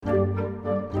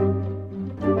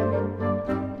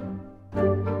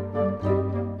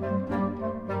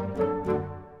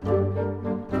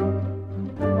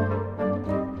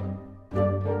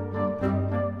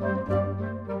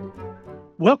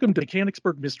Welcome to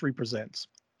Mechanicsburg Mystery Presents,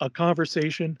 a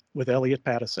conversation with Eliot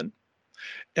Pattison.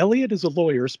 Eliot is a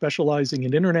lawyer specializing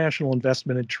in international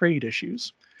investment and trade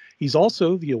issues. He's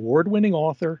also the award-winning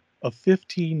author of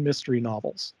 15 mystery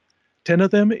novels, 10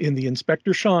 of them in the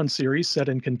Inspector Shan series set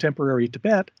in contemporary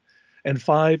Tibet, and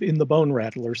 5 in the Bone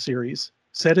Rattler series,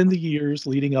 set in the years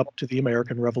leading up to the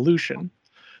American Revolution,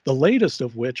 the latest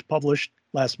of which, published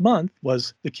last month,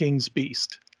 was The King's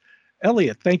Beast.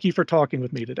 Eliot, thank you for talking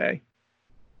with me today.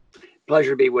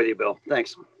 Pleasure to be with you, Bill.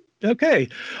 Thanks. Okay,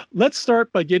 let's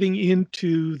start by getting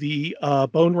into the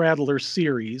Bone Rattler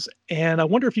series. And I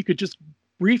wonder if you could just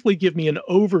briefly give me an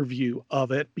overview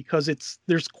of it, because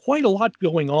there's quite a lot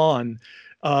going on,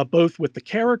 both with the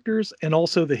characters and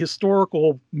also the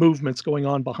historical movements going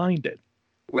on behind it.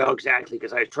 Well, exactly,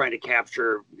 because I was trying to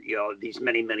capture, these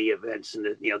many events and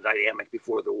the, dynamic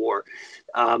before the war.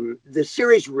 The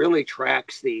series really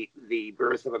tracks the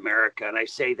birth of America, and I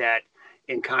say that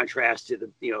in contrast to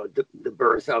the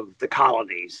birth of the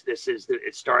colonies.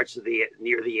 It starts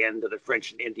near the end of the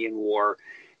French and Indian War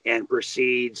and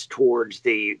proceeds towards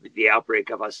the outbreak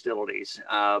of hostilities.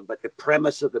 But the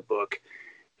premise of the book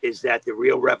is that the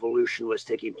real revolution was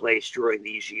taking place during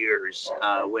these years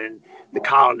when the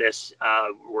colonists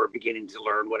were beginning to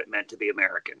learn what it meant to be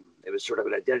American. It was sort of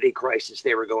an identity crisis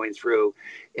they were going through,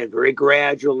 and very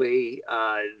gradually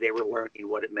they were learning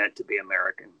what it meant to be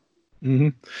American. Mm-hmm.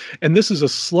 And this is a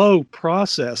slow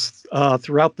process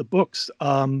throughout the books,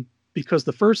 because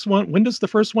the first one, when does the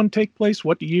first one take place?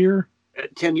 What year?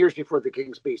 10 years before the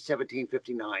King's Beast,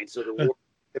 1759. So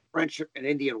the French and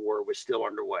Indian War was still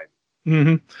underway.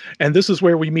 Mm-hmm. And this is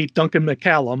where we meet Duncan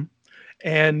McCallum,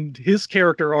 and his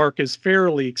character arc is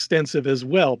fairly extensive as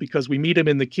well, because we meet him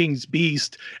in The King's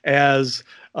Beast as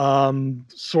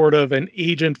sort of an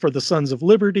agent for the Sons of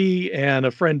Liberty and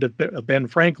a friend of Ben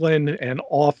Franklin, and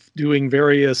off doing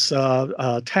various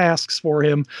tasks for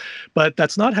him. But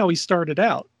that's not how he started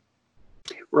out.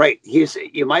 Right.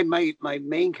 My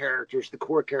main characters, the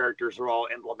core characters, are all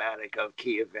emblematic of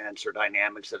key events or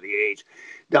dynamics of the age.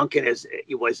 Duncan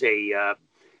was a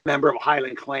member of a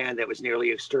Highland clan that was nearly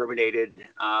exterminated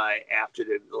after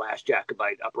the last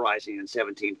Jacobite uprising in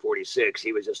 1746.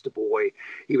 He was just a boy.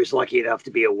 He was lucky enough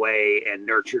to be away and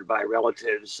nurtured by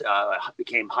relatives,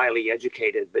 became highly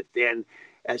educated. But then,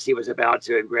 as he was about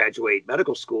to graduate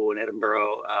medical school in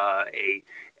Edinburgh,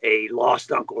 a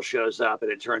lost uncle shows up,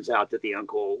 and it turns out that the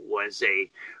uncle was a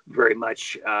very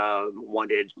much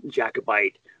wanted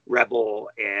Jacobite rebel,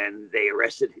 and they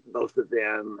arrested both of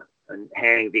them and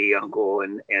hanged the uncle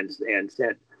and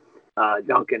sent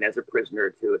Duncan as a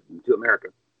prisoner to America.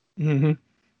 Mm-hmm.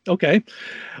 Okay.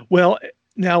 Well,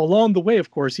 now, along the way,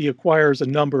 of course, he acquires a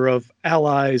number of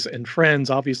allies and friends.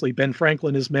 Obviously, Ben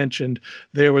Franklin is mentioned.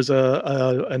 There was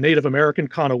a Native American,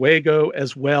 Conewago,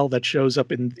 as well, that shows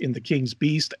up in The King's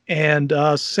Beast, and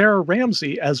Sarah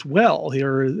Ramsey as well.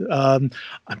 Her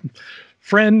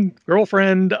friend,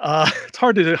 girlfriend. It's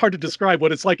hard to describe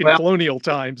what it's like in colonial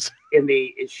times.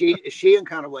 She and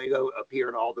Conewago appear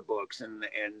in all the books, and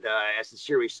as the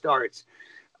series starts,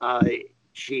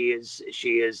 she's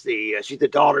the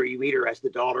daughter. You meet her as the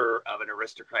daughter of an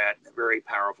aristocrat, a very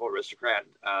powerful aristocrat,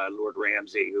 Lord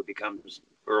Ramsay, who becomes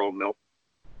Earl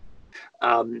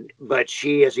Milton. But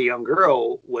she, as a young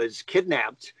girl, was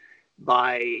kidnapped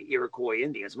by Iroquois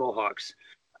Indians, Mohawks,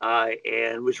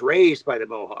 and was raised by the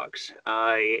Mohawks,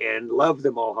 and loved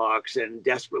the Mohawks, and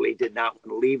desperately did not want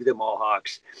to leave the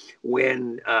Mohawks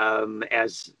when,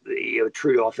 as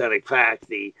true to authentic fact,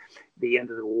 the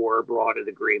end of the war brought an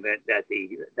agreement that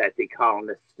the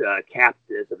colonists,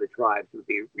 captives of the tribes, would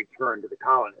be returned to the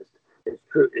colonists. It's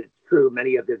true.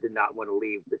 Many of them did not want to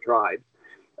leave the tribes.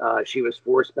 She was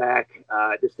forced back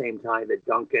at the same time that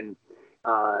Duncan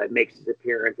makes his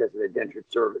appearance as an indentured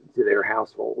servant to their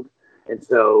household. And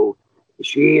so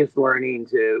she is learning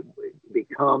to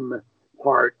become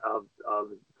part of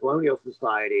colonial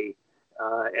society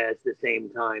at the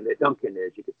same time that Duncan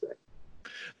is, you could say.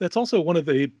 That's also one of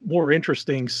the more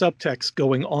interesting subtexts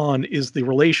going on, is the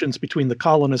relations between the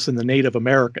colonists and the Native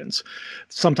Americans.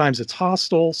 Sometimes it's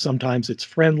hostile, sometimes it's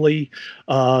friendly.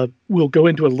 We'll go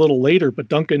into it a little later, but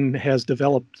Duncan has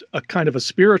developed a kind of a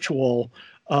spiritual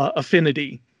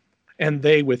affinity, and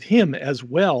they with him as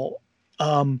well.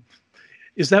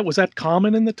 Was that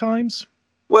common in the times?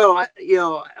 Well,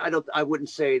 I wouldn't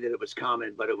say that it was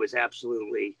common, but it was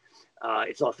absolutely.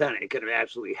 It's authentic, and it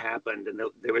absolutely happened. And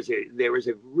there was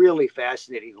a really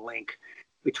fascinating link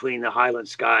between the Highland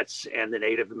Scots and the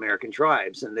Native American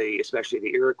tribes, and especially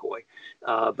the Iroquois.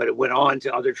 But it went on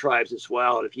to other tribes as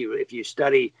well. And if you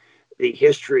study the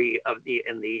history of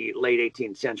in the late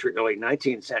 18th century, early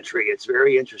 19th century. It's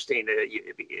very interesting.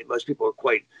 Most people are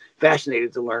quite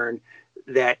fascinated to learn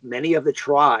that many of the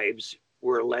tribes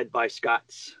were led by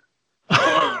Scots.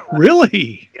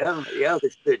 Really? Yeah.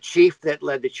 The chief that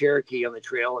led the Cherokee on the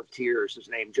Trail of Tears was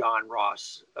named John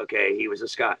Ross. Okay, he was a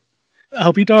Scot.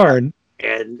 I'll be darned.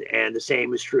 And the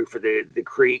same is true for the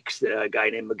Creeks. A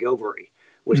guy named McGilvery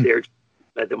was there,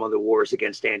 led them on the wars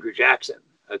against Andrew Jackson.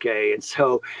 Okay, and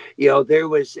so there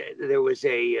was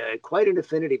a quite an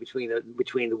affinity between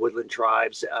the woodland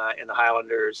tribes and the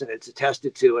Highlanders, and it's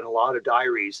attested to in a lot of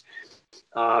diaries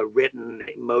written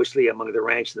mostly among the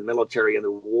ranks of the military in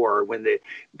the war, when the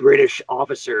British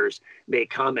officers made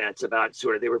comments about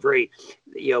they were very,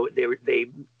 they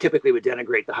typically would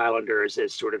denigrate the Highlanders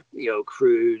as sort of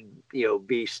crude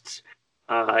beasts.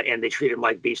 And they treated them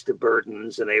like beasts of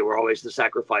burdens, and they were always the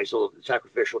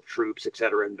sacrificial troops,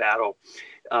 etc., in battle.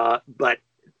 But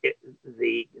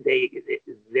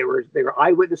there were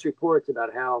eyewitness reports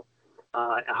about how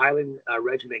a Highland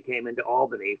regiment came into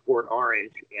Albany, Fort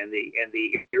Orange, and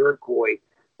the Iroquois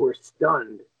were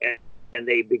stunned, and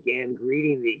they began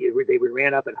greeting they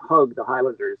ran up and hugged the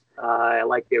Highlanders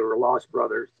like they were lost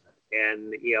brothers.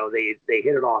 And they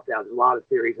hit it off. Now there's a lot of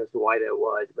theories as to why that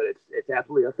was, but it's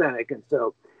absolutely authentic. And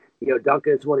so,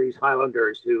 Duncan is one of these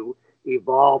Highlanders who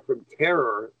evolved from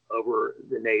terror over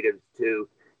the natives to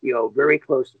very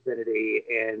close affinity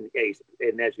and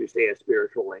as you say, a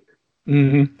spiritual link.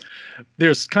 Mm-hmm.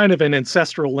 There's kind of an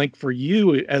ancestral link for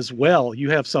you as well. You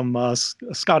have some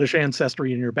Scottish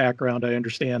ancestry in your background, I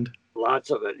understand.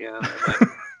 Lots of it, yeah.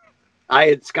 I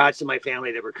had Scots in my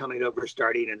family that were coming over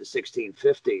starting in the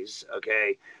 1650s.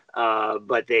 Okay.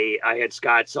 But I had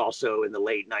Scots also in the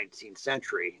late 19th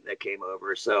century that came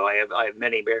over. So I have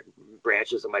many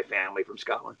branches of my family from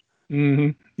Scotland. Mm-hmm.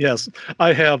 Yes.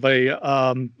 I have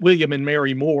a William and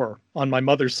Mary Moore on my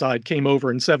mother's side came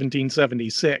over in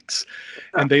 1776,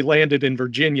 and they landed in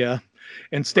Virginia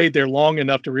and stayed there long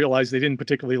enough to realize they didn't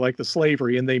particularly like the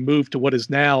slavery, and they moved to what is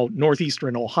now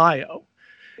northeastern Ohio.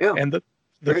 Yeah. And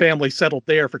the family settled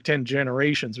there for 10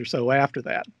 generations or so after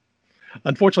that.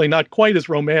 Unfortunately, not quite as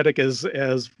romantic as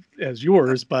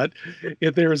yours, but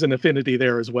there is an affinity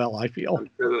there as well, I feel. I'm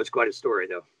sure it was quite a story,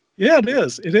 though. Yeah, it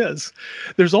is. It is.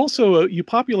 There's also, you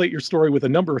populate your story with a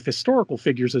number of historical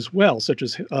figures as well, such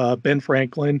as Ben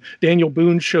Franklin. Daniel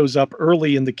Boone shows up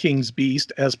early in The King's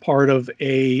Beast as part of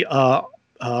a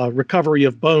recovery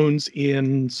of bones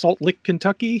in Salt Lick,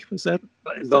 Kentucky. Was that?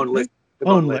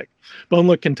 Bone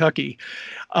Lick, Kentucky.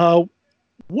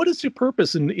 What is your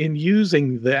purpose in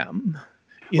using them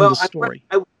in the story?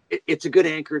 It's a good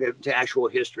anchor to actual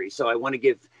history. So I want to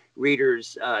give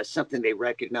readers something they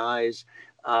recognize,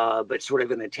 but sort of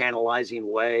in a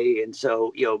tantalizing way. And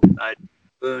so,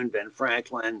 Boone, Ben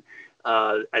Franklin,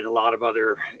 and a lot of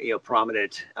other,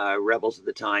 prominent rebels at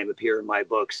the time appear in my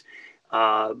books.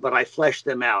 But I fleshed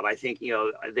them out. I think,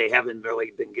 they haven't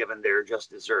really been given their just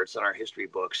desserts in our history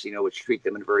books, which treat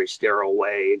them in a very sterile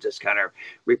way and just kind of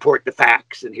report the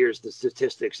facts. And here's the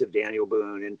statistics of Daniel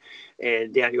Boone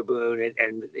and Daniel Boone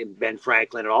and Ben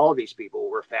Franklin, and all of these people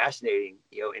were fascinating,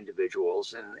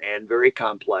 individuals and very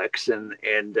complex. And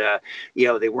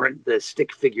they weren't the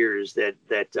stick figures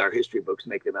that our history books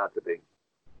make them out to be.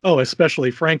 Oh,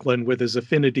 especially Franklin with his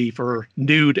affinity for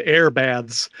nude air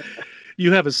baths.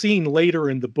 You have a scene later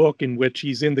in the book in which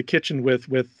he's in the kitchen with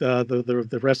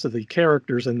the rest of the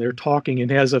characters, and they're talking, and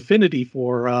has affinity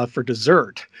for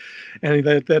dessert, and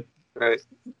that right.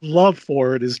 love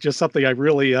for it is just something I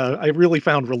really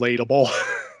found relatable.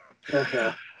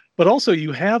 Uh-huh. But also,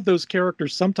 you have those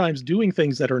characters sometimes doing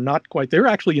things that are not quite. They're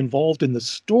actually involved in the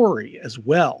story as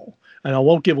well. And I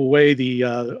won't give away the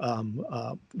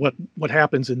what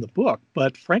happens in the book,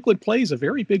 but Franklin plays a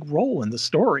very big role in the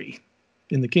story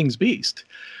in The King's Beast.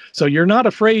 So you're not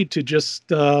afraid to just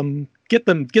get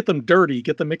them dirty,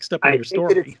 get them mixed up in your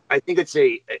story. I think it's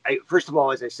first of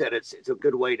all, as I said, it's a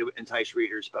good way to entice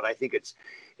readers, but I think it's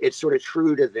sort of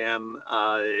true to them,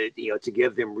 to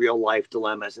give them real life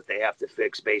dilemmas that they have to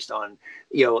fix based on,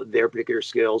 their particular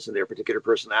skills and their particular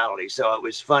personality. So it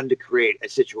was fun to create a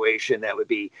situation that would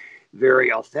be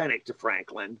very authentic to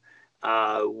Franklin,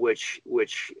 which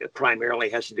primarily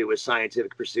has to do with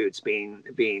scientific pursuits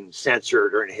being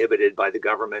censored or inhibited by the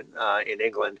government in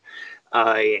England,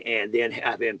 and then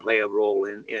have him play a role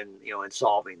in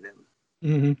solving them.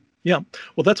 Mm-hmm. Yeah,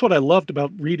 well, that's what I loved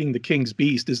about reading The King's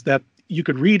Beast, is that you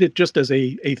could read it just as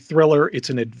a thriller. It's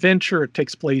an adventure. It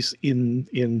takes place in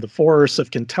the forests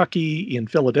of Kentucky, in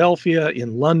Philadelphia,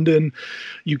 in London.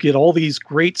 You get all these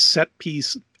great set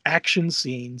piece action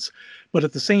scenes, but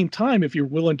at the same time, if you're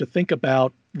willing to think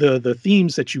about the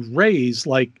themes that you raise,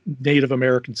 like Native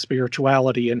American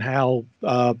spirituality and how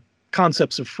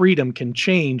concepts of freedom can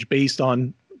change based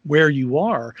on where you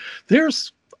are,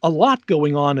 there's a lot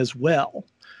going on as well.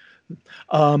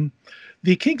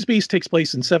 The King's Speech takes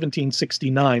place in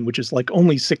 1769, which is like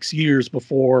only 6 years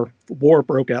before the war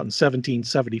broke out in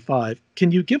 1775.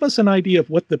 Can you give us an idea of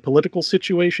what the political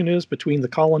situation is between the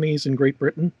colonies and Great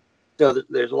Britain? So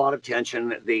there's a lot of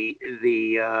tension.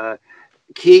 The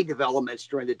key developments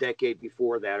during the decade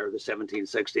before that, or the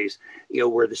 1760s,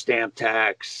 were the stamp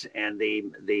tax and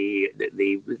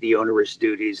the onerous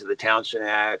duties of the Townshend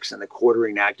Acts and the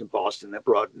Quartering Act in Boston that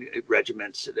brought a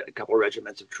couple of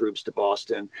regiments of troops to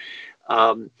Boston.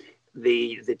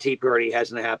 The Tea Party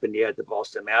hasn't happened yet. The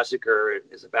Boston Massacre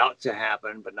is about to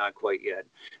happen, but not quite yet.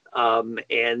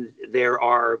 And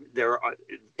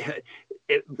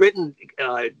Britain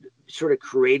sort of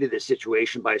created this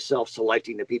situation by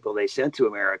self-selecting the people they sent to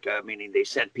America, meaning they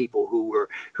sent people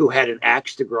who had an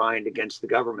axe to grind against the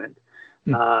government,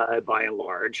 by and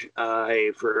large,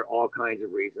 for all kinds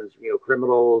of reasons.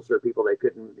 Criminals, or people they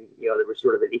couldn't, there was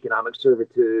sort of an economic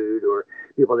servitude, or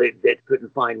people that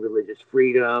couldn't find religious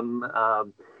freedom.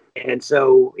 And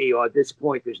so, at this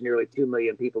point, there's nearly 2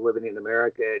 million people living in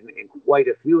America, and quite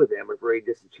a few of them are very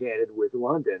disenchanted with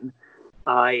London.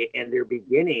 And they're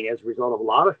beginning, as a result of a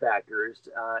lot of factors,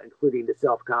 including the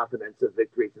self-confidence of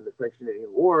victories in the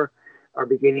French-Canadian War, are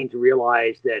beginning to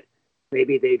realize that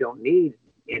maybe they don't need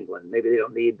England, maybe they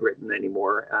don't need Britain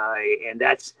anymore. And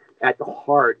that's at the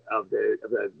heart of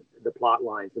the plot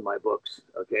lines in my books.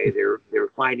 Okay, they're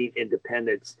finding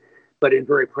independence, but in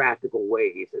very practical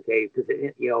ways. Okay, because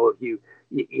if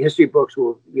history books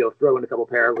will throw in a couple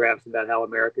paragraphs about how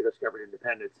America discovered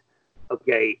independence.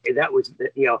 Okay, and that was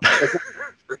and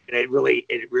it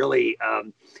really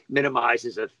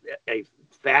minimizes a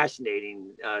fascinating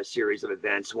series of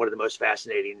events, one of the most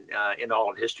fascinating in all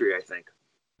of history, I think.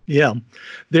 Yeah,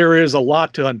 there is a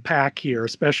lot to unpack here,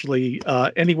 especially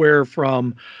anywhere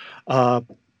from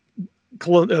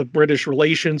British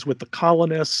relations with the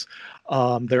colonists,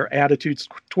 their attitudes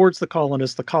towards the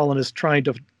colonists trying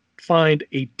to find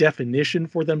a definition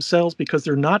for themselves because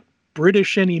they're not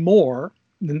British anymore.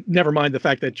 Never mind the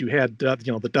fact that you had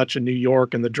the Dutch in New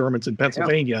York and the Germans in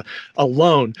Pennsylvania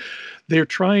alone. They're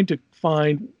trying to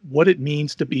find what it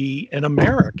means to be an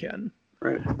American.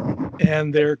 Right.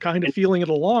 And they're kind of feeling it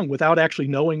along without actually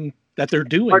knowing that they're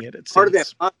doing it. Part of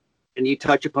that, and you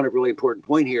touch upon a really important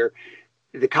point here.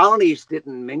 The colonies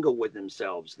didn't mingle with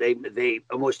themselves. They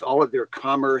almost all of their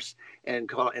commerce and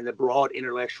the broad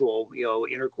intellectual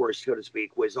intercourse, so to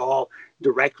speak, was all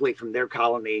directly from their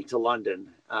colony to London,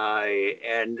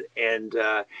 and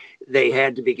they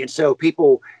had to begin. So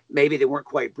people, maybe they weren't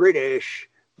quite British,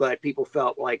 but people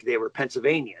felt like they were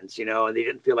Pennsylvanians, and they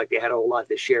didn't feel like they had a whole lot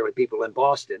to share with people in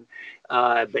Boston.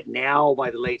 But now,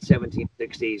 by the late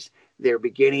 1760s, they're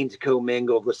beginning to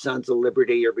commingle. The Sons of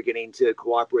Liberty are beginning to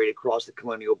cooperate across the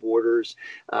colonial borders.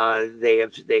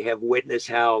 They have witnessed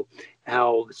how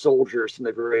soldiers from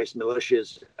the various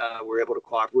militias were able to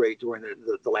cooperate during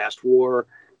the last war.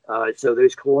 So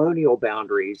those colonial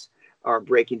boundaries are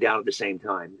breaking down at the same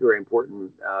time. Very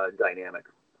important dynamic.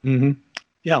 Mm-hmm.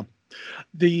 Yeah.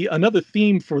 Another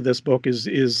theme for this book is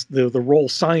the role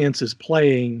science is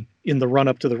playing in the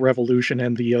run-up to the revolution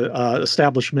and the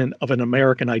establishment of an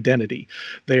American identity.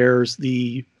 There's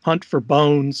the hunt for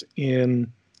bones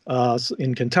in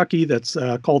Kentucky that's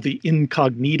called the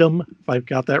Incognitum, if I've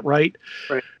got that right.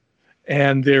 Right.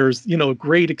 And there's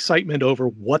great excitement over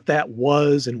what that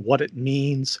was and what it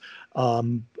means.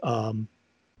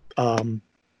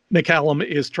 McCallum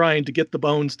is trying to get the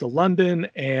bones to London,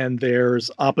 and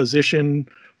there's opposition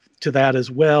to that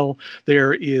as well.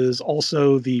 There is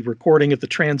also the recording of the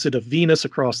transit of Venus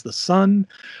across the sun,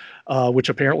 which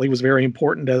apparently was very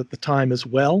important at the time as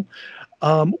well.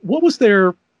 What was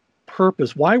their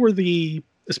purpose? Why were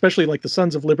especially like the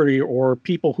Sons of Liberty or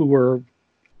people who were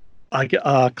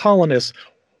colonists,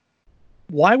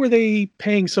 why were they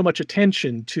paying so much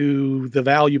attention to the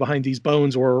value behind these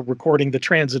bones or recording the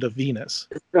transit of Venus?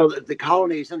 So the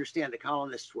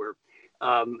colonists were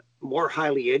more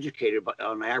highly educated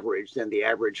on average than the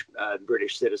average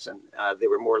British citizen. They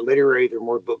were more literary. There were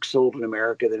more books sold in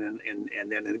America than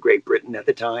in Great Britain at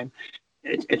the time.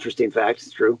 It's interesting fact.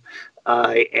 It's true.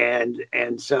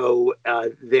 And so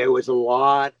there was a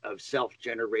lot of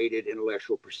self-generated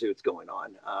intellectual pursuits going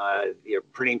on.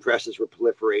 Printing presses were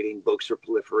proliferating, books were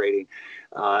proliferating.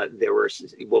 There were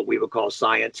what we would call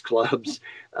science clubs,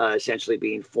 essentially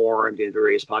being formed in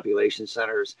various population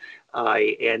centers.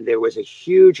 And there was a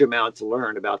huge amount to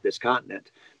learn about this continent.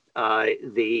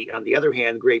 On the other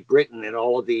hand, Great Britain and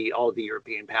all of the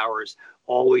European powers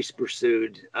always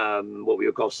pursued what we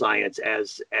would call science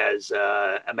as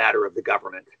a matter of the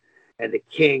government, and the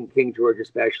King George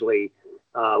especially,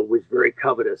 was very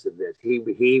covetous of this.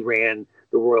 He ran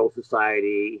the Royal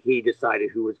Society. He decided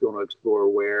who was going to explore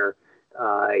where,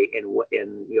 and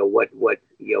what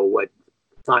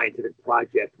scientific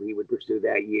project we would pursue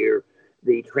that year.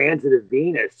 The transit of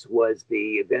Venus was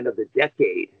the event of the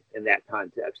decade in that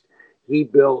context. He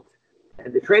built,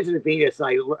 and the transit of Venus,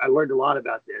 I learned a lot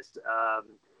about this,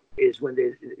 is when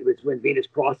Venus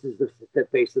crosses the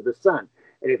face of the sun.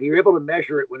 And if you're able to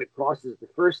measure it when it crosses the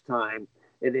first time,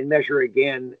 and then measure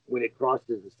again when it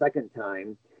crosses the second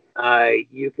time,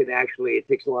 you can actually, it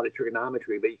takes a lot of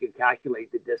trigonometry, but you can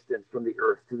calculate the distance from the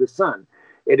Earth to the sun.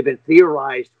 It had been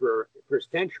theorized for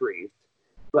centuries,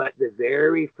 but the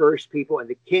very first people, and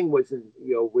the King was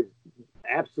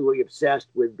absolutely obsessed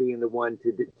with being the one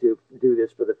to do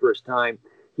this for the first time.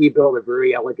 He built a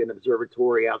very elegant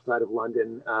observatory outside of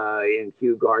London in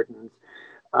Kew Gardens.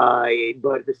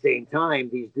 But at the same time,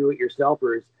 these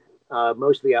do-it-yourselfers,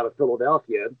 mostly out of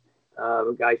Philadelphia,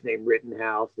 guys named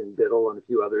Rittenhouse and Biddle and a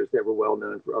few others that were well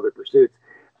known for other pursuits,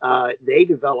 they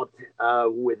developed,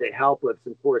 with the help of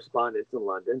some correspondents in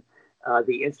London,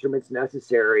 the instruments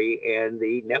necessary and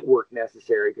the network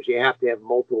necessary, because you have to have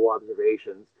multiple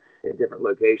observations in different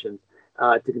locations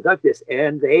to conduct this.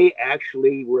 And they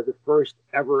actually were the first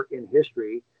ever in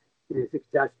history to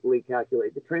successfully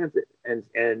calculate the transit. And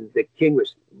the King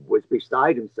was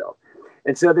beside himself.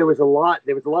 And so there was a lot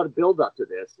of build up to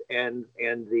this. And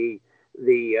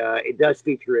it does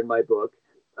feature in my book,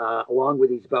 along with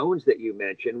these bones that you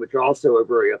mentioned, which also are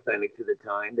very authentic to the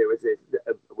time. There was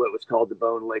what was called the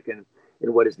Bone Lick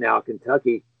in what is now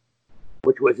Kentucky,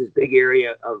 which was this big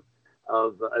area of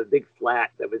a big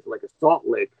flat that was like a salt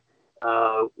lick,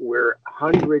 where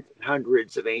hundreds and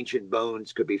hundreds of ancient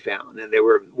bones could be found. And there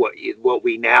were what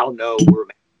we now know were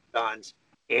mastodons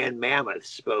and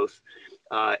mammoths, both,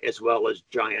 as well as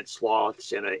giant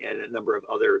sloths and a number of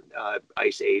other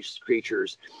ice age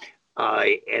creatures.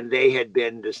 And they had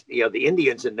been, the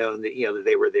Indians had known that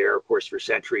they were there, of course, for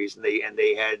centuries, and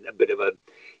they had a bit of a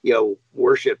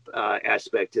worship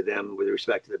aspect to them with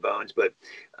respect to the bones. But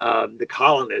the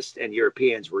colonists and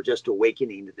Europeans were just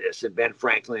awakening to this. And Ben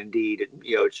Franklin, indeed,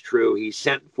 it's true, he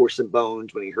sent for some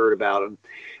bones when he heard about them.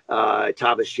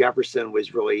 Thomas Jefferson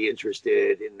was really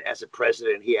interested, and as a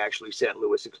president, he actually sent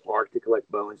Lewis and Clark to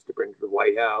collect bones to bring to the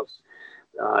White House.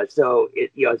 So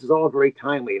this is all very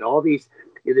timely, and all these.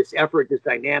 This effort, this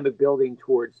dynamic building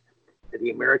towards the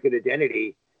American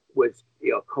identity was,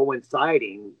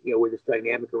 coinciding, with this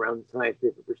dynamic around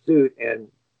scientific pursuit and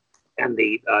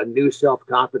the new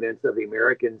self-confidence of the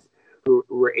Americans who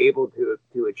were able to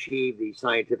achieve these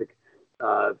scientific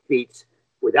feats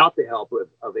without the help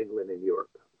of England and Europe.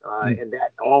 And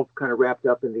that all kind of wrapped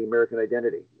up in the American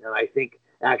identity. And I think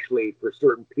actually for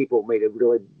certain people made a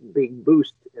really big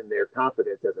boost in their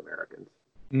confidence as Americans.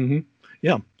 Mm-hmm.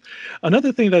 Yeah.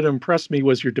 Another thing that impressed me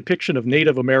was your depiction of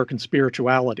Native American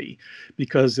spirituality,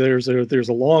 because there's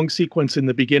a long sequence in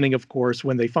the beginning, of course,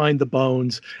 when they find the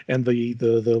bones, and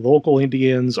the local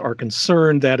Indians are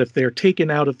concerned that if they're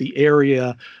taken out of the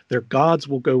area, their gods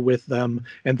will go with them,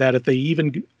 and that if they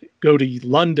even go to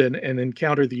London and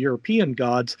encounter the European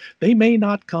gods, they may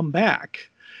not come back.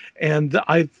 And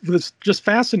I was just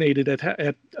fascinated at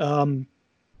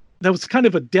that was kind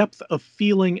of a depth of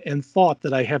feeling and thought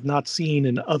that I have not seen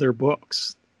in other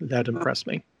books. That impressed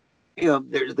me.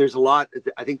 There's a lot.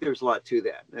 I think there's a lot to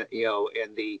that. And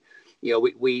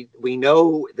we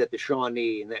know that the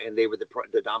Shawnee and they were the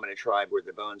dominant tribe where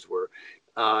the bones were,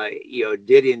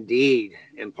 did indeed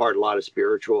impart a lot of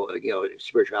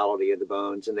spirituality in the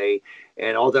bones. And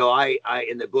although I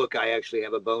in the book I actually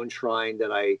have a bone shrine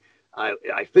that I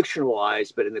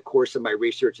fictionalized, but in the course of my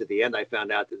research at the end, I found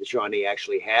out that the Shawnee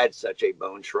actually had such a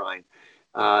bone shrine.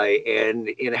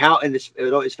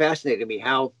 It's fascinating to me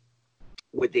how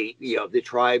would the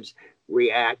tribes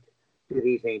react to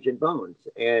these ancient bones,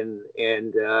 and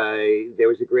there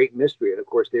was a great mystery, and of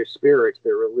course their spirits,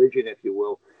 their religion, if you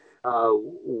will,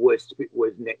 was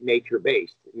nature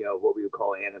based, what we would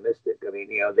call animistic. I mean,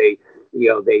 they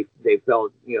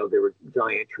felt, there were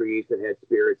giant trees that had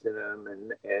spirits in them,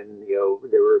 and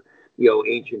there were,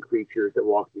 ancient creatures that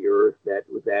walked the earth that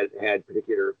had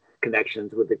particular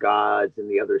connections with the gods and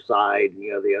the other side,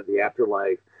 the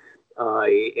afterlife.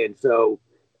 And so,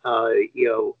 I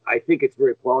think it's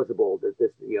very plausible that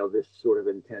this sort of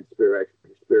intense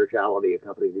spirituality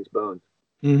accompanied these bones.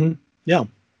 Mm-hmm. Yeah.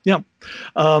 Yeah.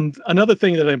 Another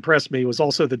thing that impressed me was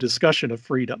also the discussion of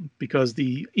freedom, because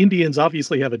the Indians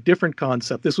obviously have a different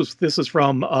concept. This is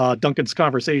from Duncan's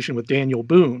conversation with Daniel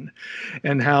Boone,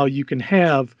 and how you can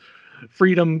have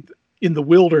freedom in the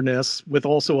wilderness with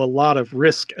also a lot of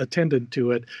risk attendant to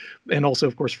it, and also,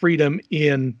 of course, freedom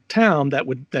in town that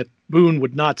Boone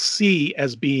would not see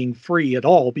as being free at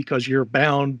all, because you're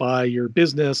bound by your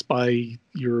business, by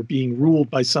you're being ruled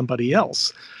by somebody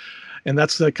else. And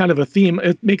that's the kind of a theme.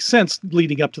 It makes sense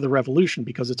leading up to the revolution,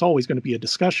 because it's always going to be a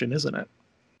discussion, isn't it?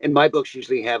 And my books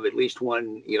usually have at least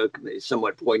one,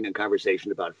 somewhat poignant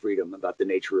conversation about freedom, about the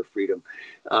nature of freedom,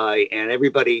 and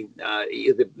everybody.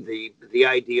 The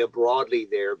idea broadly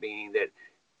there being that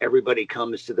everybody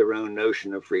comes to their own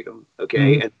notion of freedom.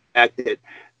 Okay, Mm-hmm. and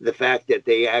the fact that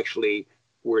they actually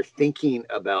were thinking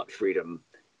about freedom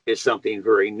is something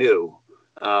very new.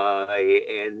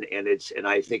 And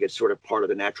I think it's sort of part of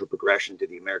the natural progression to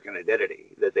the American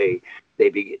identity, that they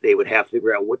would have to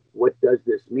figure out what does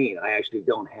this mean. I actually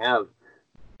don't have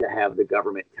to have the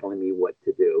government telling me what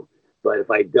to do, but if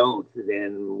I don't,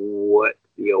 then what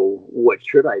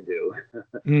should I do?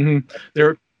 Mm-hmm.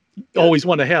 They're Yeah, always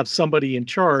want to have somebody in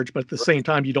charge, but at the same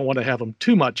time, you don't want to have them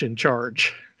too much in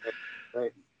charge.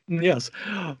 right. Yes.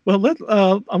 Well,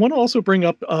 I want to also bring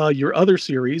up your other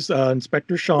series,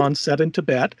 Inspector Sean, set in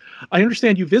Tibet. I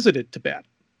understand you visited Tibet.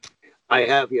 I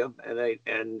have, yeah,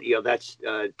 and that's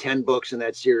 10 books in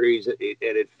that series, and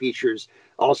it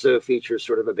also features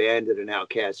sort of abandoned and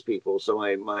outcast people. So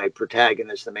my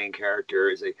protagonist, the main character,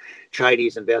 is a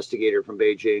Chinese investigator from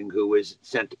Beijing who was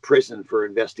sent to prison for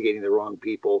investigating the wrong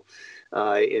people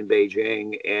in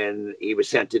Beijing, and he was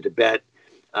sent to Tibet.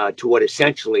 To what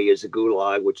essentially is a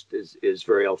gulag, which is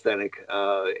very authentic,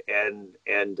 and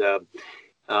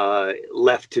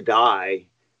left to die,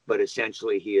 but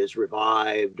essentially he is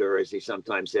revived, or as he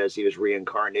sometimes says, he was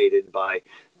reincarnated by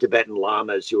Tibetan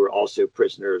lamas who are also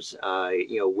prisoners,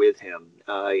 with him.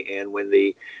 And when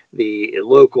the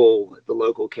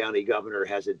local county governor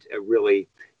has a really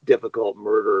difficult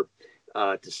murder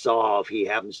to solve, he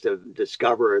happens to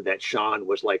discover that Sean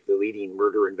was like the leading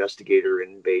murder investigator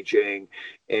in Beijing,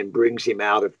 and brings him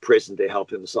out of prison to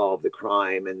help him solve the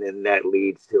crime. And then that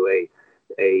leads to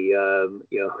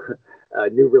a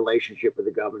new relationship with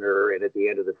the governor. And at the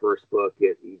end of the first book,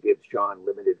 he gives Sean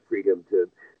limited freedom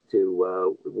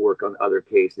to work on other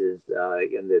cases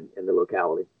in the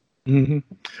locality. Mm-hmm.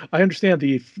 I understand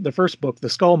the first book, The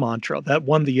Skull Mantra, that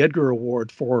won the Edgar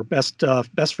Award for best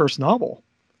first novel,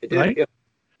 It did. right?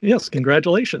 Yes,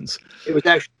 congratulations. It was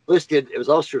actually listed. It was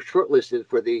also shortlisted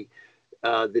for the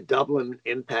Dublin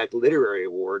Impact Literary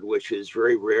Award, which is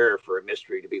very rare for a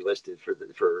mystery to be listed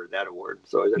for that award.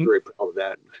 So I'm very proud of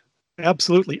that.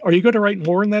 Absolutely. Are you going to write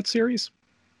more in that series?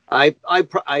 I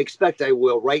expect I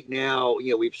will. Right now,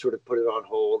 we've sort of put it on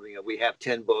hold. We have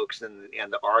 10 books, and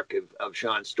the arc of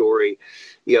Sean's story,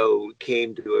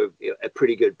 came to a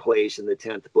pretty good place in the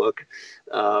 10th book.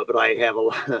 But I have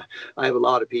a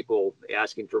lot of people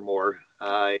asking for more.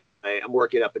 I'm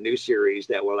working up a new series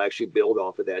that will actually build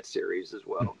off of that series as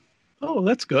well. Oh,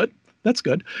 that's good. That's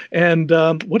good. And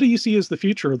what do you see as the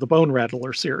future of the Bone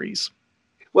Rattler series?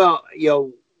 Well,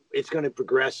 it's going to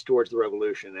progress towards the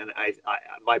revolution, and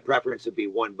my preference would be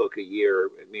one book a year.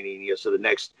 Meaning, so the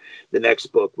next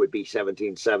book would be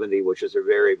 1770, which is a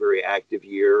very, very active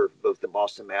year, both the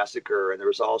Boston Massacre, and there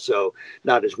was also,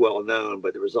 not as well known,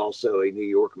 but there was also a New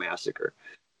York massacre.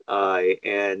 Now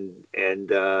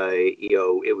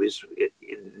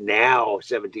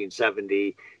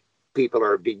 1770, people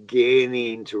are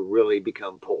beginning to really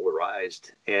become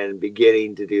polarized and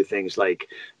beginning to do things like,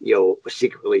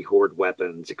 secretly hoard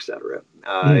weapons, etc.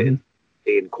 Mm-hmm.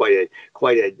 And quite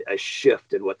a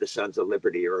shift in what the Sons of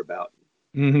Liberty are about.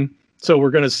 Mm-hmm. So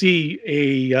we're going to see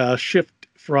a shift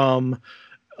from,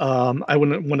 I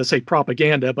wouldn't want to say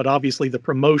propaganda, but obviously the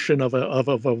promotion of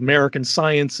American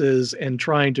sciences and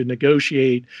trying to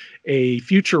negotiate a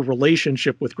future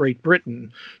relationship with Great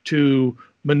Britain, to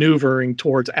maneuvering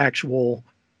towards actual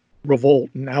revolt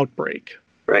and outbreak.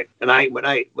 Right. And I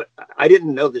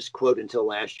didn't know this quote until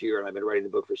last year, and I've been writing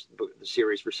the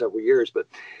series for several years. But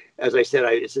as I said,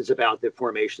 it's about the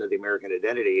formation of the American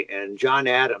identity. And John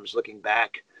Adams, looking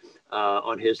back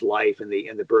on his life and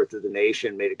the birth of the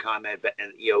nation, made a comment,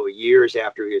 and years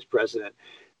after he was president,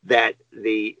 that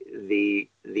the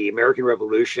American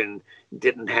Revolution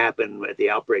didn't happen at the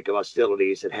outbreak of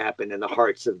hostilities. It happened in the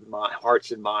hearts and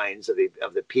minds of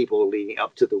the people leading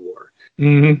up to the war.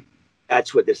 Mm-hmm.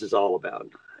 That's what this is all about,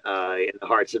 in the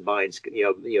hearts and minds,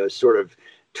 sort of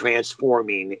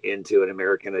transforming into an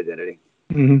American identity.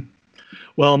 Mm-hmm.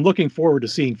 Well, I'm looking forward to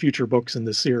seeing future books in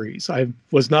this series. I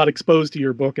was not exposed to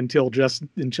your book until just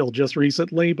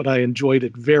recently, but I enjoyed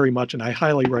it very much, and I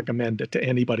highly recommend it to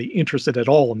anybody interested at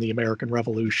all in the American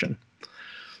Revolution.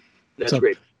 That's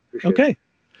great. Appreciate okay.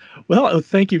 Well,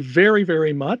 thank you very,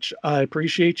 very much. I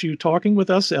appreciate you talking with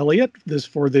us, Eliot, this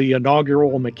for the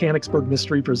inaugural Mechanicsburg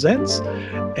Mystery Presents,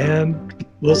 and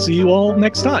we'll see you all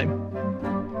next time.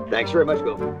 Thanks very much,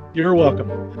 Bill. You're welcome.